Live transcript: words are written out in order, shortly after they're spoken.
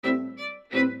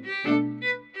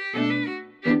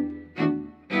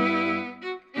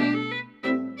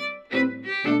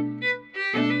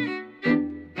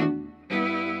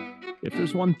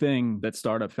one thing that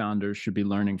startup founders should be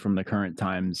learning from the current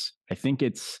times, I think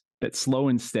it's that slow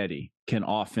and steady can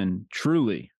often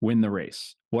truly win the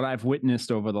race. What I've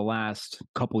witnessed over the last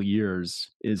couple years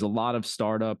is a lot of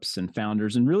startups and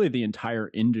founders, and really the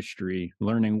entire industry,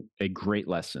 learning a great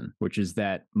lesson, which is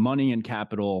that money and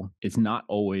capital is not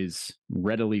always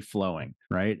readily flowing,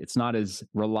 right? It's not as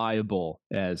reliable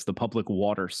as the public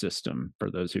water system, for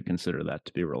those who consider that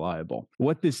to be reliable.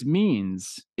 What this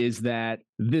means is that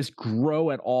this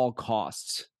grow at all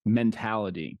costs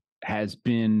mentality has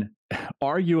been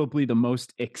arguably the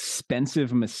most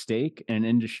expensive mistake an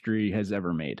industry has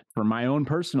ever made. From my own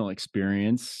personal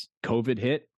experience, COVID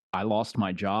hit. I lost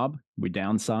my job. We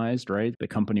downsized, right? The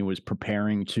company was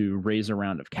preparing to raise a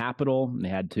round of capital. They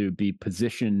had to be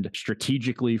positioned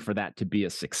strategically for that to be a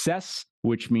success,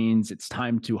 which means it's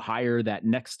time to hire that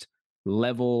next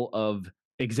level of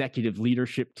executive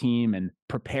leadership team and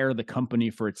prepare the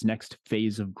company for its next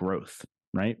phase of growth.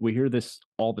 Right? We hear this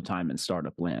all the time in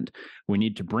startup land. We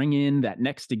need to bring in that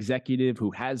next executive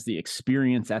who has the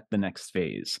experience at the next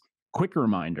phase. Quick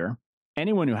reminder,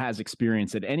 anyone who has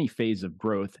experience at any phase of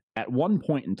growth, at one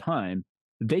point in time,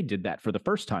 they did that for the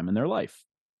first time in their life.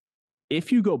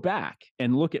 If you go back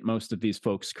and look at most of these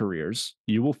folks' careers,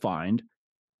 you will find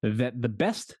that the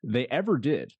best they ever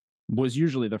did was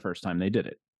usually the first time they did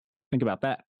it. Think about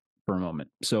that for a moment.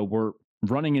 So we're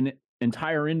running an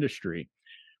entire industry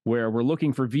where we're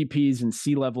looking for VPs and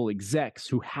C-level execs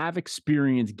who have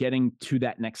experience getting to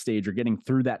that next stage or getting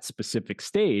through that specific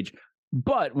stage.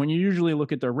 But when you usually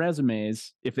look at their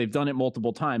resumes, if they've done it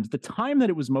multiple times, the time that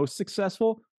it was most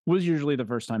successful was usually the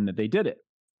first time that they did it.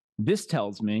 This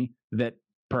tells me that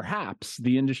perhaps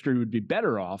the industry would be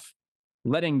better off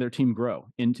letting their team grow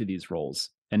into these roles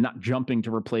and not jumping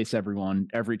to replace everyone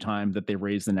every time that they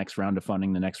raise the next round of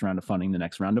funding, the next round of funding, the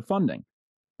next round of funding,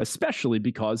 especially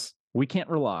because we can't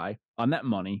rely on that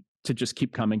money to just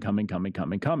keep coming.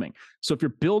 So if you're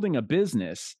building a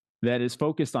business that is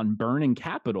focused on burning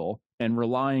capital and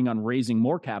relying on raising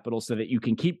more capital so that you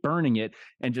can keep burning it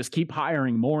and just keep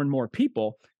hiring more and more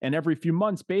people, and every few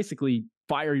months basically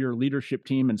fire your leadership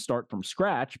team and start from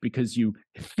scratch because you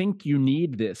think you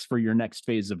need this for your next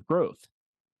phase of growth.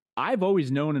 I've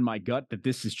always known in my gut that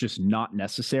this is just not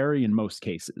necessary in most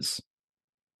cases.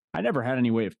 I never had any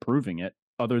way of proving it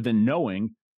other than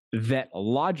knowing that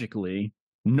logically,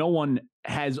 no one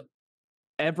has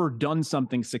ever done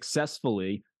something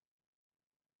successfully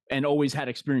and always had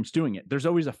experience doing it. There's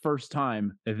always a first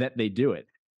time that they do it.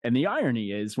 And the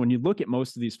irony is, when you look at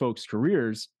most of these folks'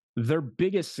 careers, their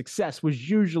biggest success was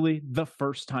usually the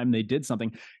first time they did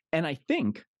something. And I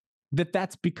think that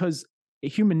that's because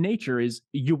human nature is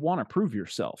you want to prove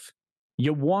yourself.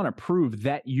 You want to prove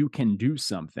that you can do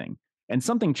something. And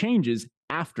something changes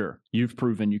after you've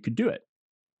proven you could do it.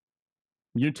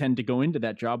 You tend to go into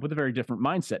that job with a very different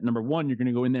mindset. Number one, you're going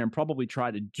to go in there and probably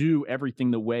try to do everything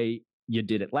the way you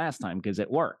did it last time because it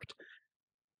worked.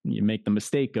 You make the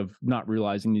mistake of not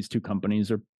realizing these two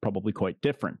companies are probably quite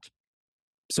different.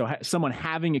 So someone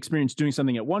having experience doing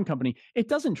something at one company, it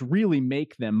doesn't really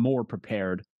make them more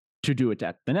prepared to do it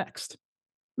at the next.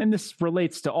 And this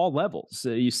relates to all levels.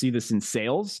 You see this in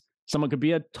sales. Someone could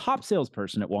be a top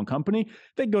salesperson at one company.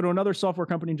 They'd go to another software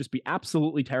company and just be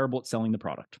absolutely terrible at selling the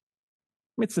product.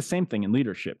 It's the same thing in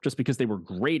leadership. Just because they were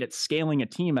great at scaling a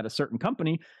team at a certain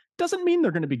company doesn't mean they're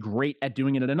going to be great at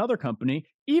doing it at another company,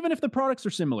 even if the products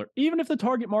are similar, even if the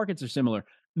target markets are similar.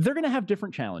 They're going to have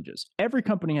different challenges. Every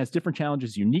company has different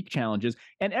challenges, unique challenges.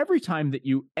 And every time that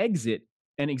you exit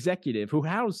an executive who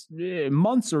has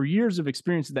months or years of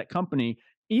experience at that company,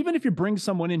 even if you bring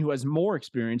someone in who has more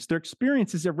experience, their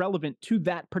experience is irrelevant to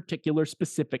that particular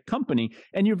specific company.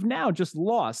 And you've now just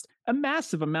lost a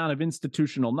massive amount of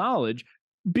institutional knowledge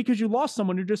because you lost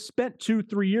someone who just spent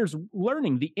 2-3 years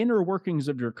learning the inner workings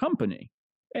of your company.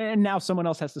 And now someone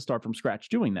else has to start from scratch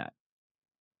doing that.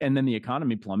 And then the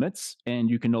economy plummets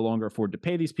and you can no longer afford to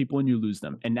pay these people and you lose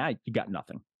them. And now you got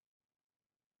nothing.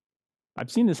 I've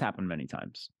seen this happen many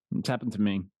times. It's happened to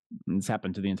me. It's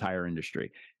happened to the entire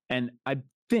industry. And I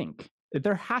think that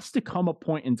there has to come a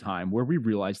point in time where we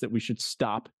realize that we should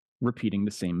stop repeating the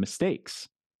same mistakes.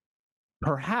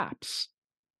 Perhaps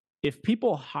if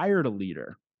people hired a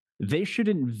leader, they should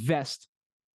invest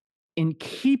in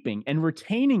keeping and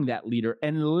retaining that leader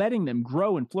and letting them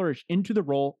grow and flourish into the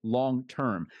role long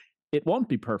term. It won't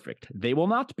be perfect. They will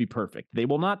not be perfect. They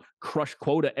will not crush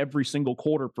quota every single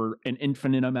quarter for an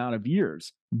infinite amount of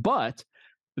years, but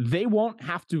they won't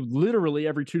have to literally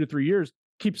every 2 to 3 years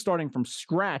keep starting from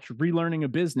scratch, relearning a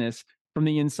business from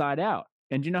the inside out.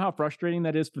 And do you know how frustrating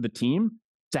that is for the team?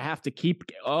 To have to keep,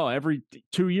 every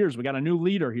 2 years, we got a new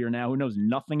leader here now who knows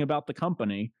nothing about the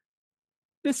company.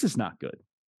 This is not good.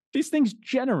 These things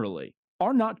generally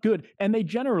are not good, and they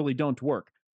generally don't work.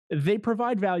 They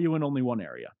provide value in only one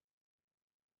area.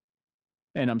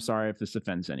 And I'm sorry if this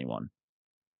offends anyone,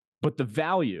 but the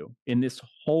value in this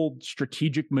whole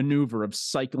strategic maneuver of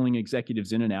cycling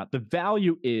executives in and out, the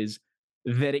value is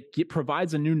that it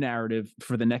provides a new narrative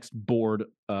for the next board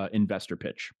investor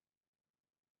pitch.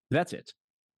 That's it.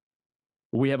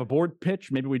 We have a board pitch.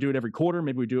 Maybe we do it every quarter.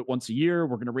 Maybe we do it once a year.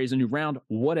 We're going to raise a new round,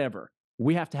 whatever.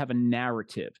 We have to have a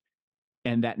narrative.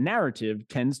 And that narrative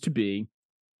tends to be,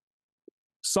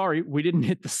 sorry, we didn't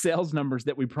hit the sales numbers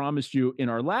that we promised you in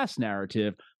our last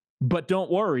narrative, but don't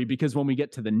worry, because when we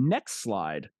get to the next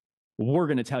slide, we're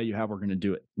going to tell you how we're going to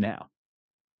do it now.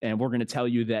 And we're going to tell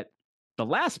you that the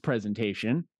last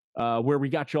presentation, where we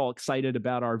got you all excited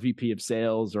about our VP of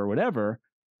sales or whatever,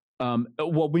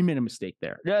 well, we made a mistake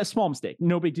there, a small mistake,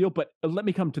 no big deal. But let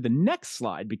me come to the next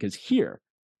slide, because here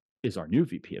is our new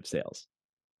VP of sales,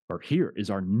 or here is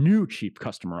our new chief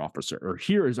customer officer, or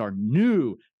here is our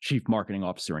new chief marketing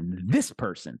officer. And this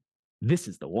person, this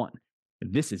is the one.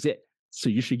 This is it. So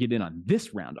you should get in on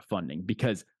this round of funding,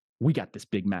 because we got this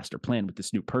big master plan with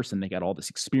this new person. They got all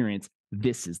this experience.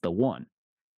 This is the one.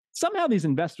 Somehow these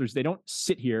investors, they don't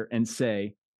sit here and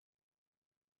say,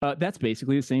 that's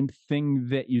basically the same thing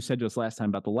that you said to us last time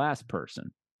about the last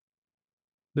person.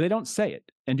 But they don't say it.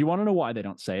 And do you want to know why they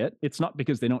don't say it? It's not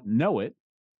because they don't know it.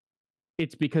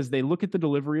 It's because they look at the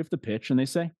delivery of the pitch and they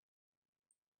say,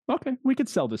 okay, we could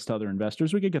sell this to other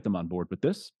investors. We could get them on board with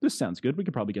this. This sounds good. We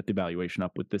could probably get the valuation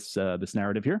up with this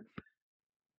narrative here.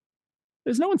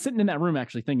 There's no one sitting in that room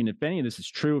actually thinking if any of this is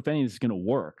true, if any of this is going to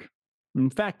work.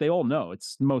 In fact, they all know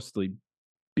it's mostly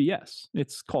BS.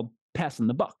 It's called passing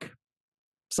the buck.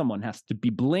 Someone has to be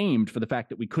blamed for the fact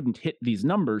that we couldn't hit these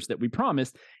numbers that we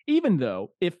promised, even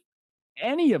though if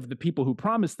any of the people who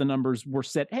promised the numbers were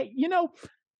said, hey,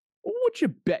 would you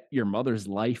bet your mother's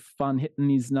life on hitting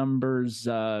these numbers?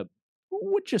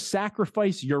 Would you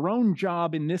sacrifice your own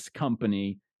job in this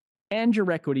company and your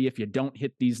equity if you don't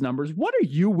hit these numbers? What are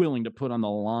you willing to put on the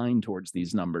line towards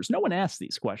these numbers? No one asks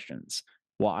these questions.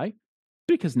 Why?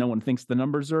 Because no one thinks the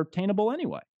numbers are obtainable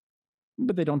anyway.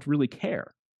 But they don't really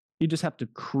care. You just have to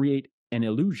create an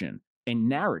illusion, a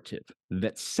narrative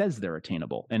that says they're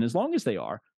attainable. And as long as they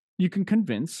are, you can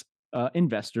convince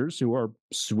investors who are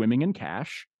swimming in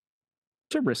cash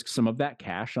to risk some of that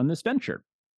cash on this venture.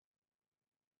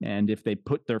 And if they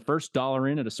put their first dollar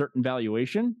in at a certain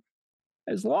valuation,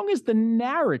 as long as the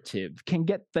narrative can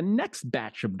get the next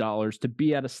batch of dollars to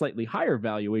be at a slightly higher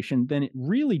valuation, then it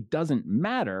really doesn't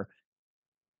matter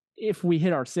if we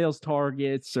hit our sales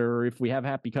targets or if we have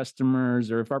happy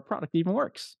customers or if our product even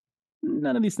works.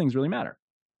 None of these things really matter.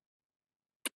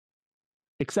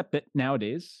 Except that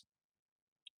nowadays,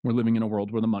 we're living in a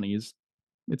world where the money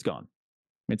it's gone.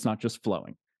 It's not just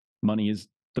flowing.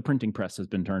 The printing press has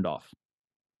been turned off.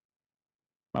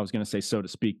 I was going to say so to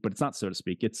speak, but it's not so to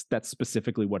speak. That's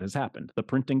specifically what has happened. The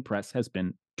printing press has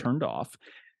been turned off.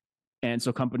 And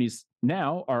so companies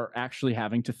now are actually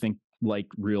having to think like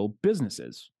real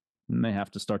businesses. And they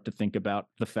have to start to think about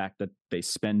the fact that they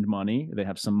spend money. They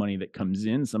have some money that comes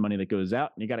in, some money that goes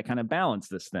out, and you got to kind of balance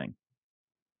this thing.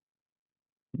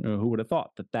 Who would have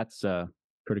thought that that's a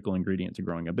critical ingredient to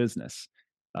growing a business?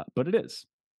 But it is.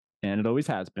 And it always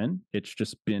has been. It's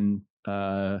just been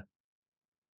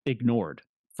ignored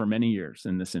for many years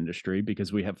in this industry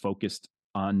because we have focused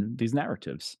on these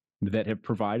narratives that have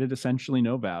provided essentially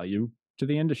no value to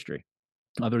the industry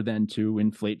other than to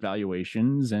inflate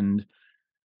valuations and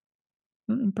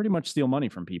pretty much steal money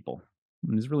from people.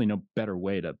 And there's really no better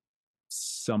way to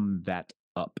sum that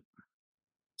up.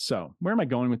 So where am I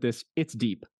going with this? It's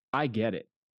deep. I get it.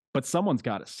 But someone's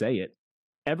got to say it.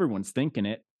 Everyone's thinking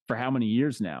it for how many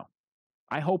years now?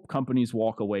 I hope companies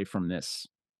walk away from this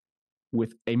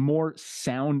with a more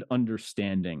sound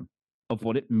understanding of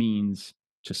what it means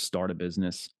to start a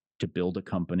business, to build a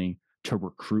company, to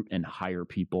recruit and hire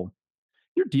people.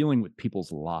 You're dealing with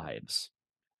people's lives.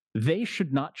 They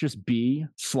should not just be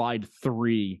slide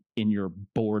 3 in your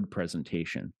board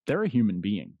presentation. They're a human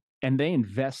being, and they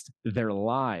invest their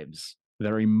lives,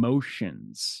 their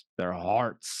emotions, their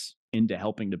hearts into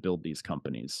helping to build these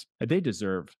companies. They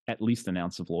deserve at least an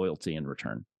ounce of loyalty in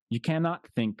return. You cannot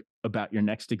think about your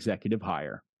next executive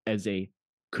hire as a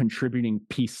contributing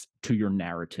piece to your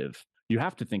narrative. You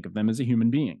have to think of them as a human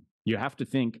being. You have to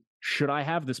think, should I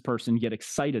have this person get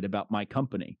excited about my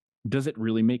company? Does it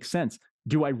really make sense?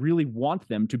 Do I really want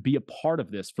them to be a part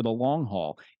of this for the long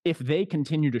haul? If they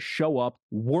continue to show up,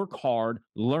 work hard,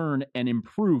 learn, and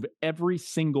improve every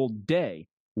single day,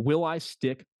 will I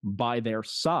stick by their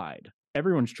side?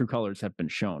 Everyone's true colors have been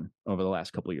shown over the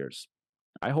last couple of years.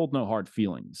 I hold no hard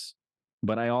feelings,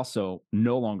 but I also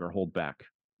no longer hold back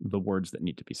the words that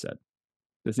need to be said.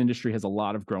 This industry has a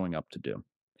lot of growing up to do,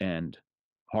 and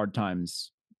hard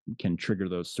times can trigger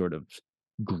those sort of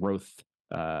growth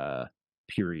uh,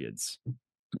 periods.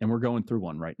 And we're going through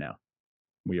one right now.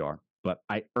 We are. But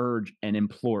I urge and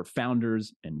implore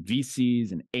founders and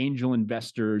VCs and angel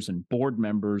investors and board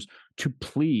members to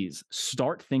please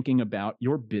start thinking about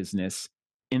your business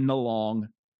in the long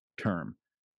term.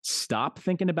 Stop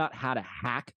thinking about how to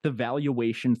hack the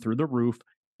valuation through the roof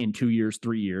in 2 years,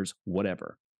 3 years,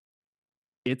 whatever.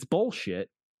 It's bullshit,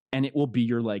 and it will be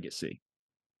your legacy.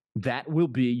 That will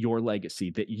be your legacy,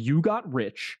 that you got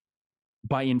rich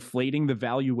by inflating the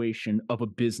valuation of a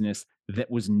business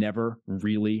that was never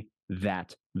really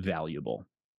that valuable.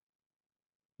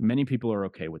 Many people are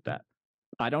okay with that.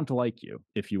 I don't like you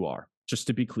if you are. Just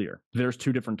to be clear, there's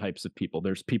two different types of people.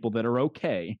 There's people that are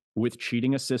okay with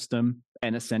cheating a system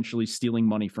and essentially stealing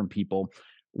money from people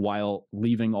while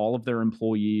leaving all of their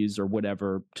employees or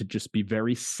whatever to just be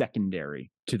very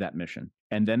secondary to that mission.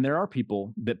 And then there are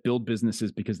people that build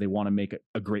businesses because they want to make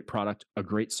a great product, a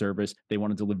great service. They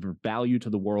want to deliver value to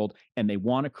the world, and they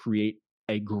want to create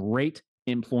a great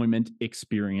employment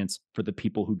experience for the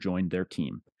people who joined their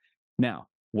team. Now,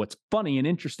 what's funny and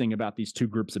interesting about these two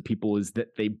groups of people is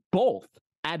that they both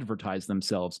advertise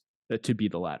themselves to be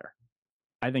the latter.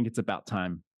 I think it's about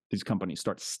time these companies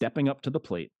start stepping up to the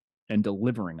plate and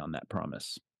delivering on that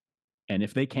promise. And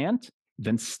if they can't,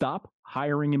 then stop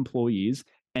hiring employees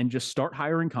and just start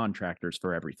hiring contractors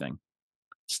for everything.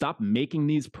 Stop making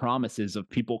these promises of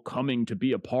people coming to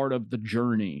be a part of the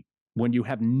journey when you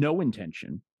have no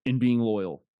intention in being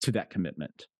loyal to that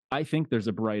commitment. I think there's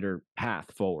a brighter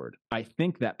path forward. I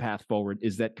think that path forward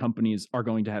is that companies are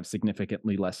going to have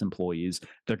significantly less employees.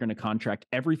 They're going to contract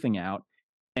everything out,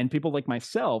 and people like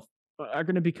myself are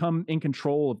going to become in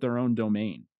control of their own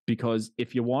domain. Because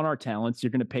if you want our talents, you're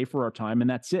going to pay for our time, and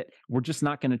that's it. We're just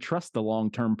not going to trust the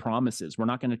long-term promises. We're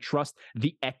not going to trust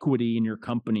the equity in your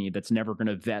company that's never going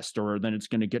to vest, or then it's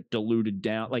going to get diluted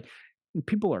down. Like,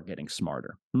 people are getting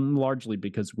smarter, largely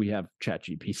because we have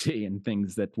ChatGPT and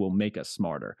things that will make us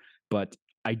smarter. But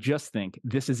I just think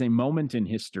this is a moment in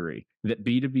history that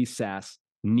B2B SaaS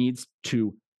needs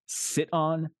to sit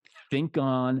on, think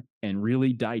on, and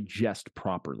really digest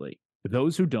properly.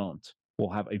 Those who don't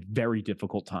will have a very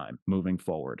difficult time moving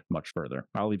forward much further.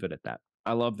 I'll leave it at that.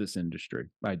 I love this industry.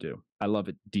 I do. I love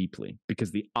it deeply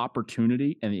because the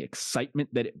opportunity and the excitement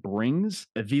that it brings,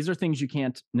 these are things you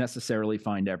can't necessarily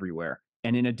find everywhere.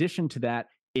 And in addition to that,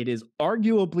 it is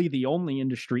arguably the only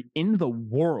industry in the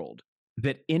world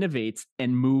that innovates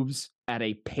and moves at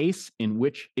a pace in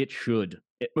which it should.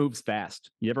 It moves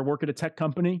fast. You ever work at a tech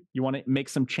company? You want to make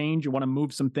some change, you want to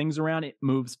move some things around, it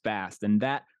moves fast. And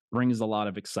that brings a lot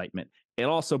of excitement. It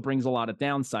also brings a lot of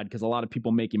downside because a lot of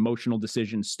people make emotional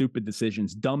decisions, stupid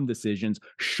decisions, dumb decisions,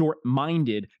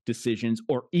 short-minded decisions,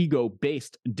 or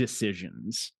ego-based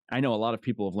decisions. I know a lot of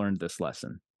people have learned this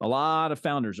lesson. A lot of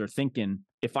founders are thinking,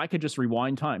 if I could just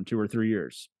rewind time 2 or 3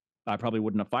 years, I probably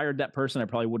wouldn't have fired that person. I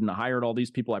probably wouldn't have hired all these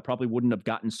people. I probably wouldn't have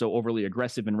gotten so overly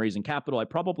aggressive in raising capital. I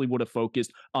probably would have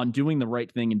focused on doing the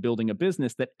right thing and building a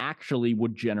business that actually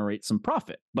would generate some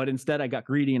profit. But instead, I got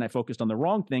greedy and I focused on the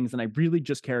wrong things. And I really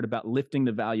just cared about lifting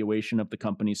the valuation of the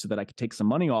company so that I could take some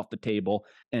money off the table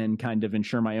and kind of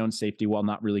ensure my own safety while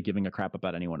not really giving a crap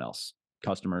about anyone else.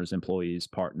 Customers, employees,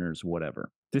 partners,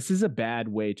 whatever. This is a bad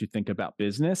way to think about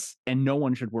business, and no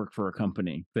one should work for a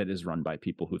company that is run by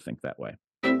people who think that way.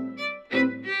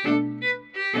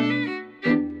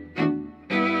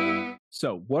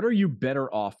 So, what are you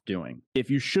better off doing? If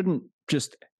you shouldn't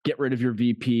just get rid of your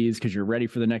VPs because you're ready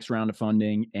for the next round of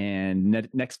funding and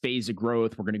next phase of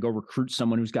growth, we're going to go recruit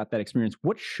someone who's got that experience,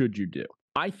 what should you do?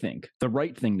 I think the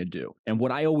right thing to do, and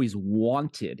what I always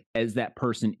wanted as that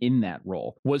person in that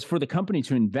role, was for the company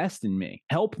to invest in me,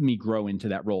 help me grow into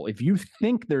that role. If you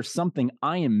think there's something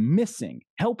I am missing,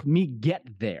 help me get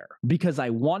there because I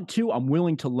want to, I'm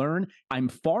willing to learn. I'm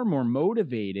far more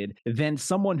motivated than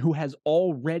someone who has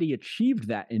already achieved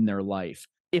that in their life.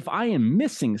 If I am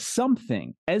missing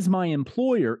something as my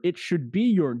employer, it should be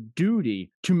your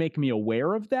duty to make me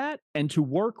aware of that and to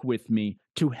work with me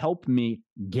to help me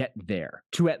get there,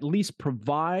 to at least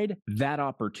provide that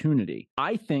opportunity.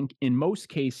 I think in most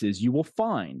cases, you will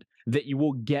find that you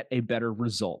will get a better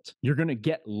result. You're going to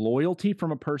get loyalty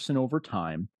from a person over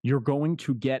time. You're going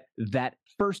to get that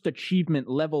first achievement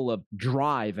level of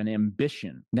drive and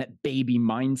ambition, that baby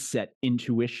mindset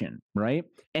intuition, right?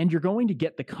 And you're going to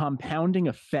get the compounding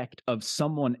effect of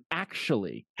someone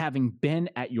actually having been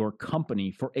at your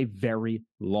company for a very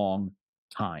long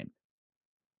time.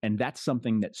 And that's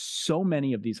something that so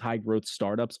many of these high growth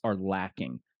startups are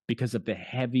lacking because of the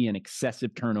heavy and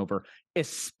excessive turnover,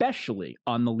 especially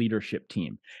on the leadership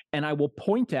team. And I will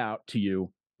point out to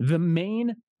you the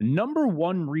main number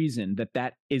one reason that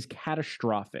that is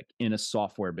catastrophic in a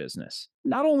software business,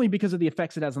 not only because of the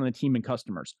effects it has on the team and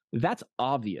customers, that's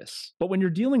obvious. But when you're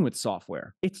dealing with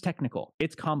software, it's technical,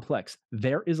 it's complex.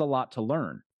 There is a lot to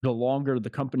learn. The longer the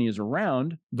company is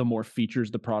around, the more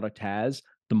features the product has,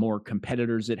 the more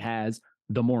competitors it has,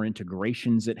 the more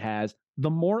integrations it has, the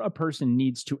more a person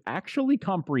needs to actually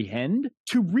comprehend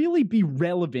to really be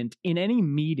relevant in any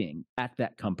meeting at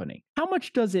that company. How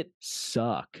much does it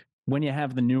suck when you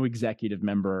have the new executive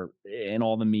member in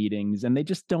all the meetings and they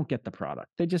just don't get the product?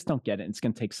 They just don't get it. It's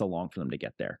going to take so long for them to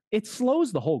get there. It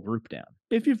slows the whole group down.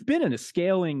 If you've been in a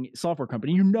scaling software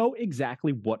company, you know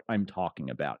exactly what I'm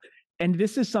talking about. And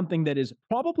this is something that is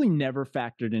probably never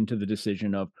factored into the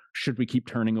decision of should we keep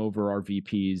turning over our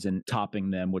VPs and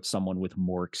topping them with someone with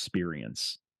more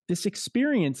experience. This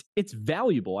experience, it's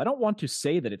valuable. I don't want to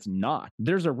say that it's not.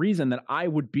 There's a reason that I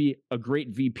would be a great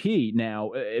VP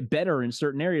now, better in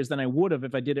certain areas than I would have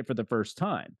if I did it for the first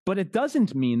time. But it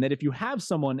doesn't mean that if you have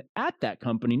someone at that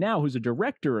company now who's a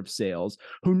director of sales,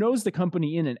 who knows the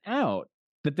company in and out,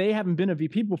 that they haven't been a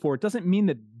VP before, it doesn't mean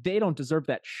that they don't deserve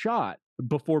that shot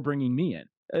before bringing me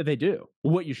in. They do.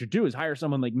 What you should do is hire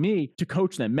someone like me to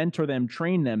coach them, mentor them,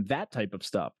 train them, that type of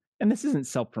stuff. And this isn't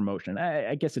self-promotion.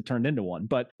 I guess it turned into one,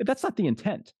 but that's not the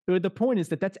intent. The point is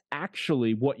that that's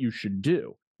actually what you should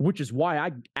do, which is why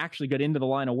I actually got into the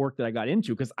line of work that I got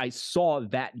into, because I saw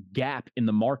that gap in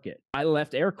the market. I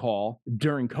left Aircall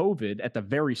during COVID at the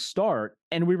very start,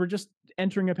 and we were just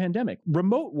entering a pandemic.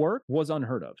 Remote work was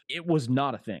unheard of. It was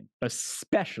not a thing,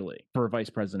 especially for a vice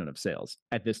president of sales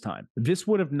at this time. This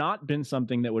would have not been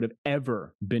something that would have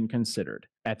ever been considered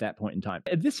at that point in time.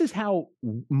 This is how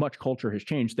much culture has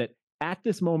changed, that at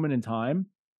this moment in time,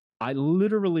 I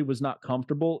literally was not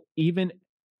comfortable even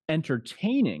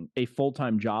entertaining a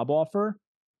full-time job offer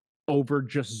over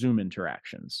just Zoom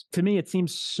interactions. To me, it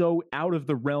seems so out of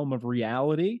the realm of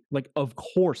reality. Like, of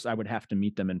course, I would have to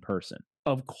meet them in person.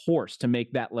 Of course, to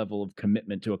make that level of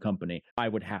commitment to a company, I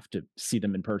would have to see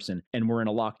them in person. And we're in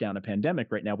a lockdown, a pandemic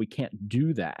right now. We can't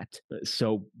do that.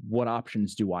 So what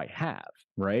options do I have,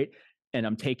 right? And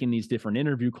I'm taking these different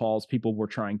interview calls. People were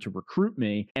trying to recruit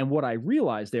me. And what I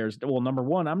realized there is, well, number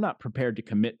one, I'm not prepared to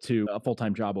commit to a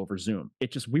full-time job over Zoom. It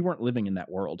just, we weren't living in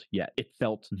that world yet. It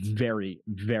felt very,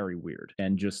 very weird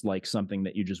and just like something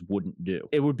that you just wouldn't do.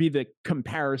 It would be the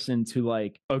comparison to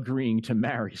like agreeing to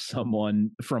marry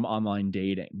someone from online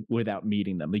dating without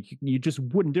meeting them. Like you just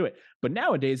wouldn't do it. But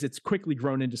nowadays, it's quickly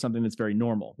grown into something that's very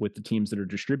normal with the teams that are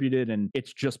distributed. And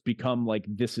it's just become like,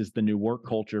 this is the new work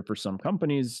culture for some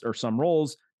companies or some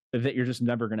roles, that you're just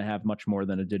never going to have much more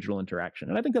than a digital interaction.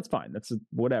 And I think that's fine. That's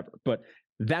whatever. But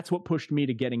that's what pushed me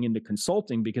to getting into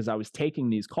consulting, because I was taking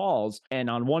these calls. And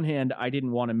on one hand, I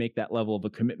didn't want to make that level of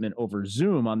a commitment over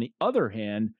Zoom. On the other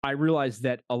hand, I realized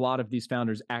that a lot of these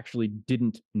founders actually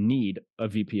didn't need a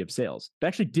VP of sales. They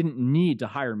actually didn't need to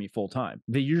hire me full time.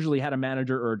 They usually had a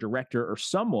manager or a director or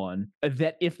someone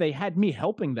that if they had me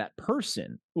helping that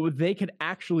person, they could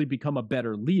actually become a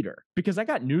better leader. Because I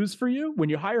got news for you. When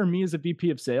you hire me as a VP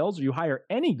of sales, or you hire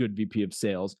any good VP of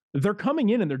sales, they're coming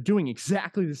in and they're doing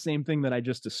exactly the same thing that I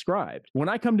just described. When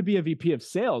I come to be a VP of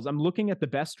sales, I'm looking at the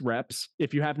best reps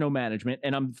if you have no management,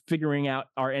 and I'm figuring out,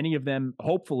 are any of them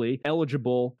hopefully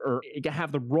eligible or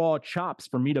have the raw chops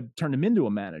for me to turn them into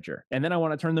a manager? And then I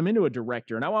want to turn them into a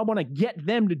director. And I want to get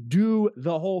them to do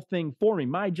the whole thing for me.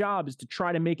 My job is to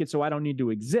try to make it so I don't need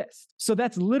to exist. So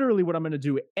that's literally what I'm going to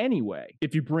do anyway.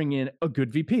 If you bring in a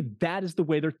good VP, that is the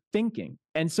way they're thinking.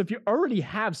 And so if you already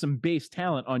have some base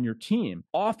talent on your team,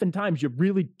 oftentimes you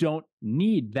really don't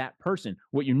need that person.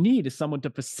 What you need is someone to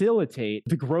facilitate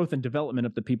the growth and development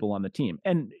of the people on the team.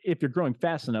 And if you're growing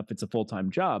fast enough, it's a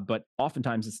full-time job, but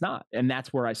oftentimes it's not. And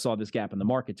that's where I saw this gap in the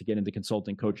market to get into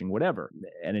consulting, coaching, whatever.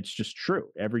 And it's just true.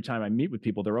 Every time I meet with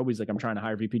people, they're always like, I'm trying to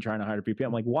hire VP, trying to hire VP.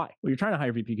 I'm like, why? Well, you're trying to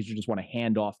hire VP because you just want to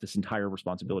hand off this entire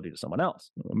responsibility to someone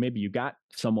else. Well, maybe you got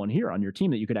someone here on your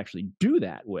team that you could actually do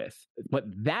that with, but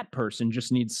that person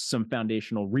just needs some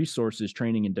foundational resources,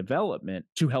 training, and development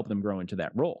to help them grow into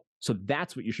that role. So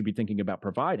that's what you should be thinking about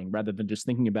providing, rather than just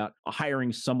thinking about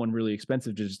hiring someone really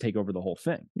expensive to just take over the whole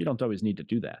thing. You don't always need to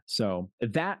do that. So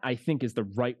that, I think, is the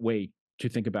right way to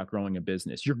think about growing a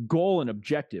business. Your goal and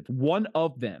objective, one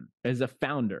of them as a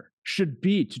founder, should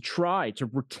be to try to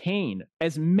retain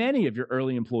as many of your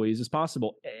early employees as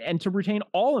possible and to retain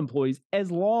all employees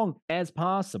as long as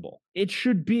possible. It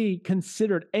should be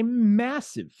considered a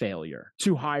massive failure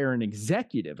to hire an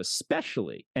executive,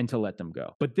 especially, and to let them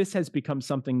go. But this has become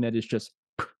something that is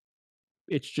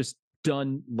it's just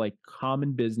done like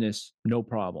common business, no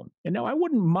problem. And now I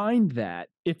wouldn't mind that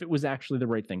if it was actually the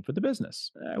right thing for the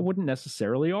business. I wouldn't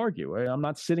necessarily argue. I'm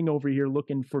not sitting over here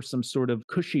looking for some sort of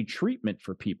cushy treatment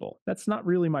for people. That's not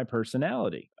really my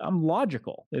personality. I'm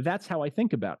logical. That's how I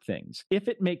think about things. If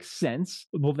it makes sense,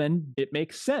 well, then it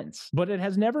makes sense. But it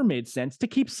has never made sense to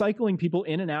keep cycling people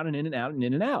in and out and in and out and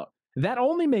in and out. That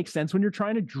only makes sense when you're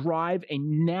trying to drive a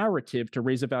narrative to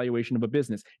raise a valuation of a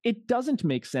business. It doesn't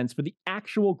make sense for the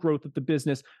actual growth of the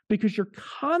business because you're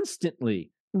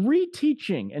constantly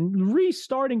reteaching and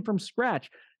restarting from scratch.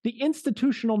 The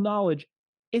institutional knowledge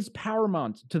is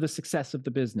paramount to the success of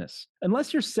the business.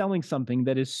 Unless you're selling something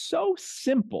that is so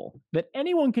simple that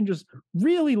anyone can just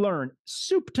really learn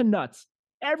soup to nuts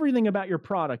everything about your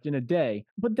product in a day,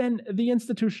 but then the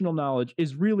institutional knowledge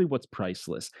is really what's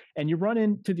priceless. And you run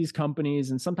into these companies,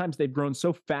 and sometimes they've grown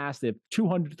so fast, they have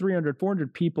 200, 300,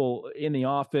 400 people in the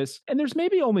office, and there's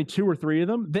maybe only 2 or 3 of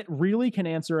them that really can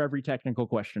answer every technical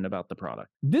question about the product.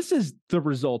 This is the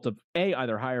result of A,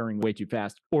 either hiring way too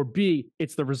fast, or B,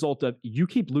 it's the result of you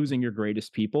keep losing your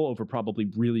greatest people over probably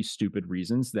really stupid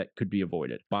reasons that could be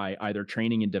avoided by either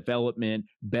training and development,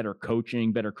 better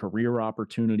coaching, better career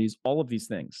opportunities, all of these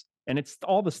things. And it's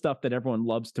all the stuff that everyone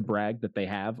loves to brag that they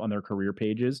have on their career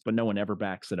pages, but no one ever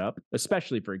backs it up,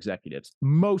 especially for executives,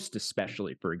 most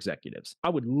especially for executives. I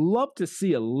would love to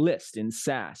see a list in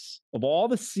SaaS of all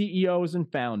the CEOs and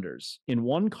founders in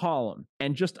one column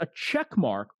and just a check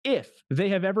mark if they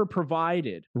have ever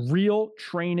provided real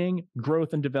training,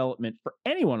 growth, and development for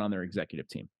anyone on their executive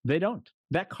team. They don't.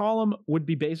 That column would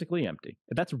be basically empty.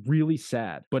 That's really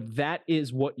sad. But that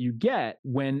is what you get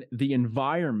when the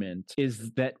environment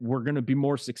is that we're going to be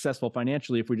more successful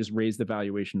financially if we just raise the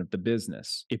valuation of the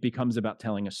business. It becomes about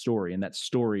telling a story, and that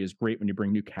story is great when you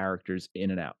bring new characters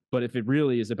in and out. But if it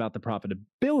really is about the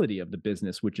profitability of the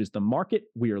business, which is the market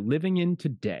we are living in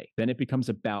today, then it becomes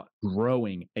about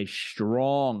growing a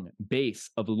strong base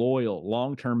of loyal,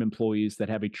 long-term employees that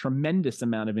have a tremendous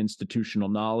amount of institutional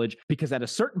knowledge, because at a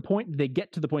certain point, they get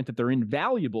to the point that they're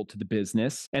invaluable to the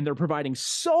business and they're providing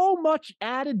so much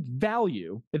added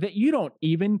value that you don't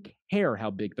even care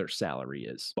how big their salary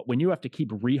is. But when you have to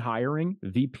keep rehiring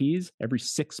VPs every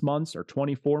 6 months or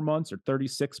 24 months or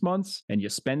 36 months, and you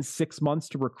spend 6 months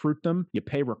to recruit them, you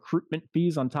pay recruitment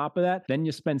fees on top of that, then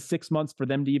you spend 6 months for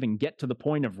them to even get to the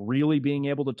point of really being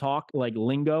able to talk like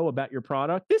lingo about your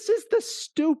product. This is the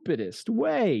stupidest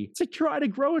way to try to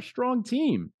grow a strong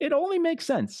team. It only makes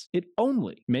sense. It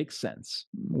only makes sense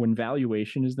when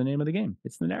valuation is the name of the game.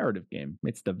 It's the narrative game.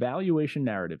 It's the valuation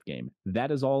narrative game.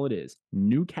 That is all it is.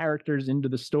 New characters into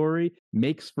the story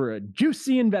makes for a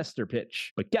juicy investor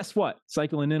pitch. But guess what?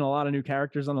 Cycling in a lot of new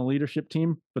characters on the leadership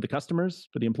team for the customers,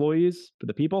 for the employees, for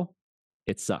the people,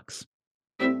 it sucks.